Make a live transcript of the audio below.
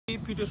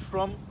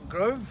Pittosporum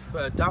Grove,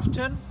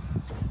 Doveton.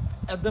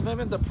 At the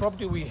moment, the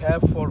property we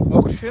have for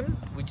auction,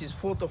 which is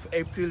 4th of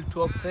April,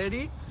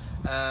 12:30.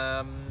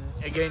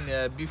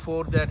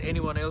 Before that,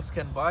 anyone else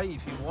can buy.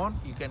 If you want,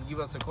 you can give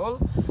us a call.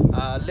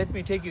 Let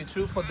me take you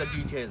through for the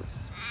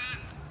details.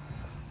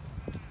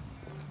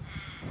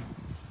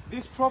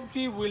 This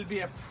property will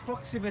be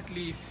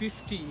approximately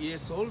 50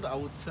 years old, I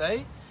would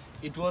say.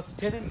 It was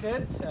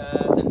tenanted.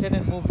 The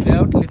tenant moved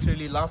out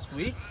literally last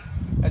week.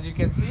 As you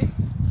can see,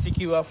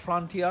 secure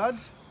front yard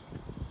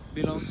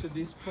belongs to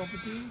this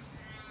property.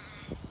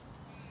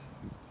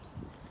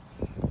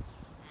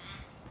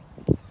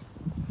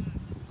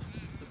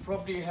 The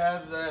property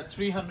has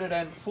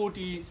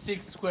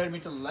 346 square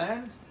meter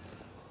land.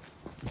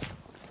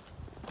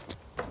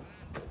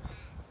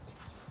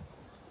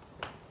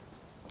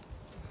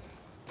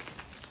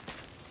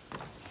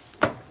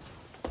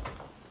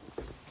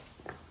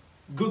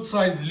 Good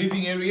sized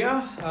living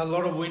area, a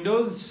lot of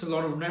windows, a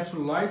lot of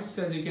natural lights,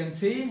 as you can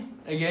see.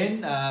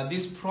 Again,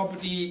 this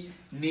property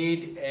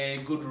need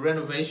a good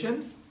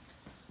renovation,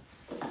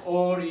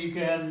 or you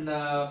can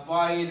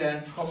buy it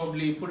and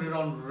probably put it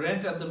on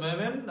rent at the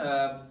moment.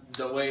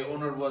 The way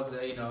owner was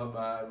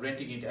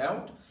renting it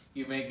out,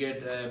 you may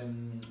get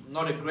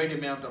not a great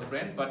amount of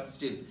rent, but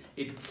still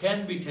it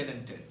can be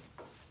tenanted.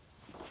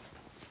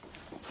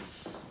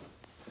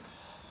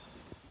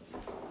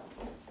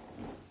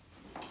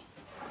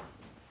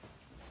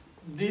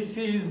 This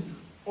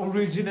is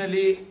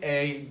originally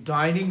a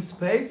dining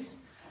space,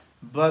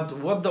 but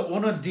what the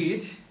owner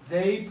did,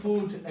 they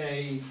put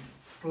a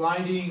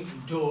sliding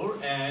door,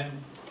 and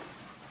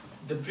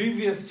the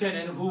previous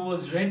tenant who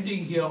was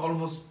renting here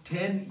almost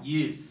 10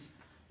 years,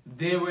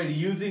 they were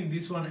using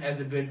this one as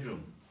a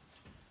bedroom.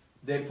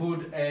 They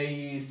put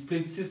a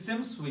split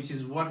systems, which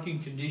is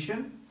working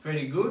condition,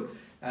 very good.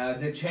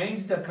 They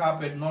changed the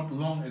carpet not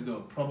long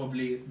ago,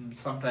 probably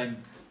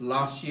sometime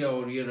last year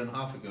or year and a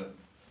half ago.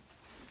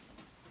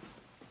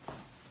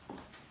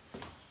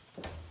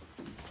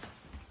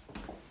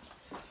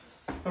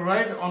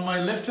 Alright, on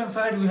my left hand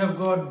side we have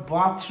got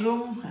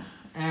bathroom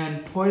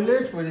and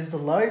toilet. Where is the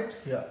light?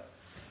 Yeah.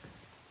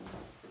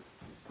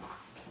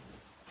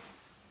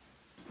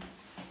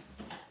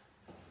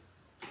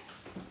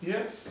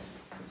 Yes.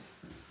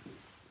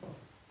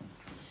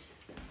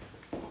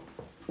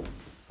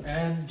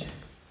 And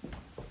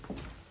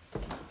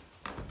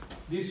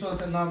this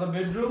was another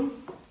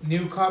bedroom,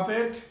 new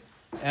carpet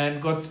and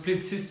got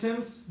split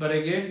systems, but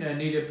again I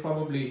needed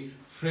probably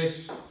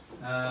fresh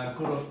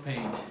coat of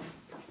paint.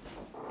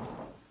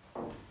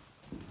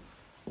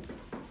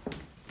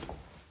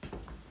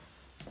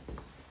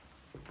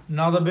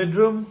 Another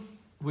bedroom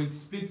with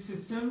split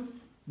system,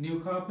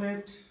 new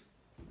carpet.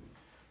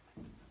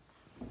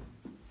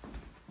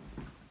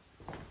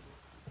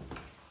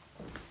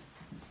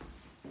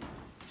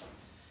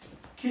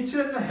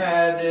 Kitchen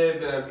had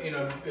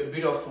a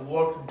bit of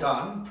work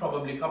done,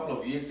 probably a couple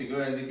of years ago.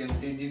 As you can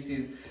see, this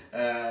is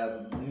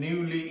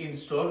newly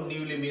installed.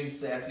 Newly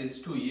means at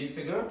least 2 years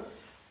ago.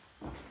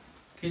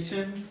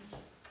 Kitchen.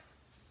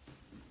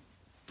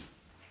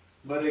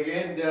 But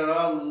again, there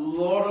are a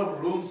lot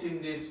of rooms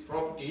in this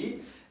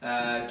property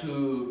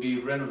to be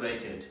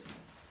renovated.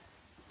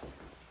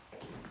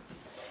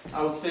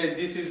 I would say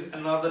this is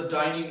another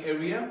dining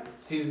area,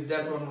 since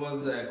that one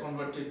was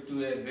converted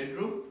to a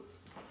bedroom.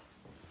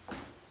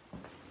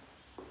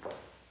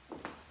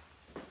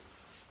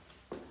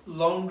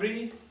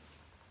 Laundry,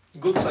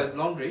 good size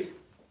laundry,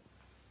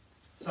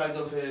 size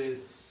of a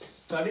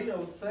study, I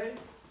would say.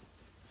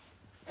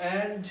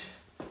 And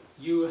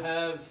you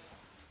have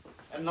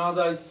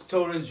another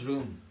storage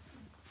room.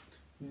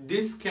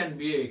 This can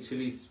be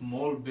actually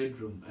small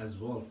bedroom as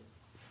well.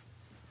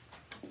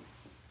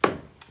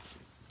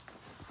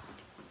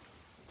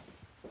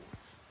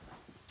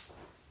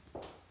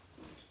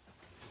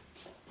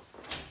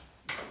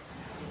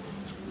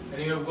 And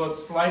you have got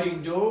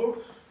sliding door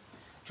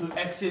to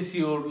access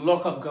your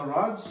lock-up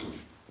garage,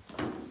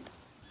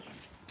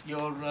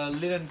 your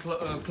linen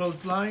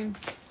clothesline.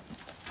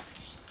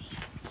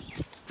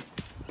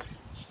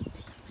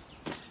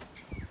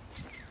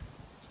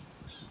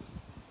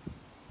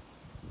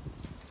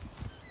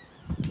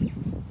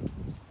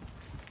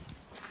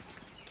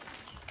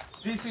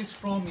 This is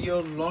from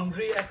your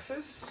laundry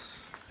access.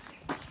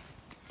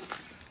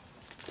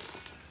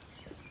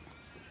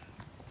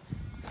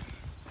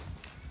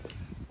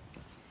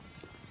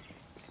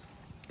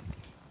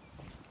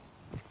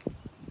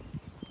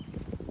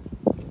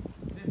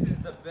 This is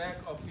the back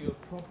of your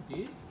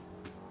property.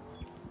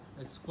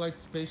 It's quite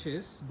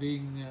spacious,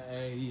 being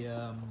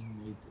a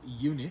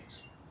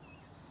unit.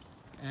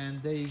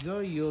 And there you go,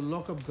 your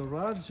lock-up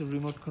garage,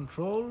 remote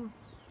control.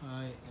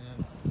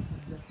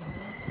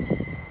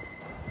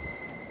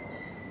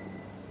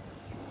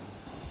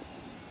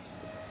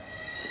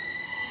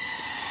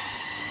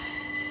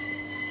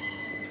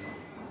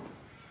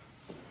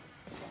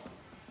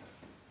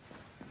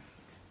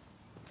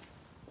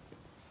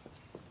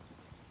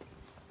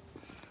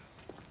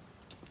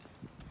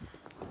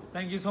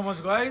 Thank you so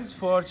much, guys,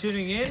 for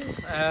tuning in.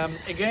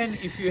 Again,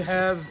 if you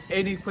have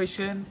any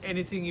question,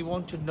 anything you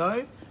want to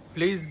know,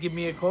 please give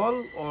me a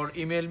call or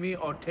email me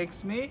or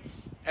text me.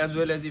 As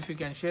well as if you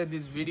can share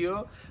this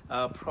video,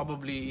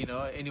 probably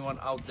anyone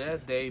out there,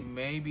 they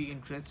may be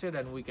interested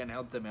and we can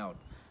help them out.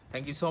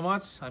 Thank you so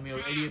much. I'm your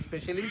area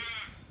specialist,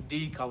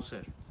 D.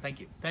 Kawsar.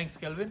 Thank you. Thanks,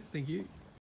 Kelvin. Thank you.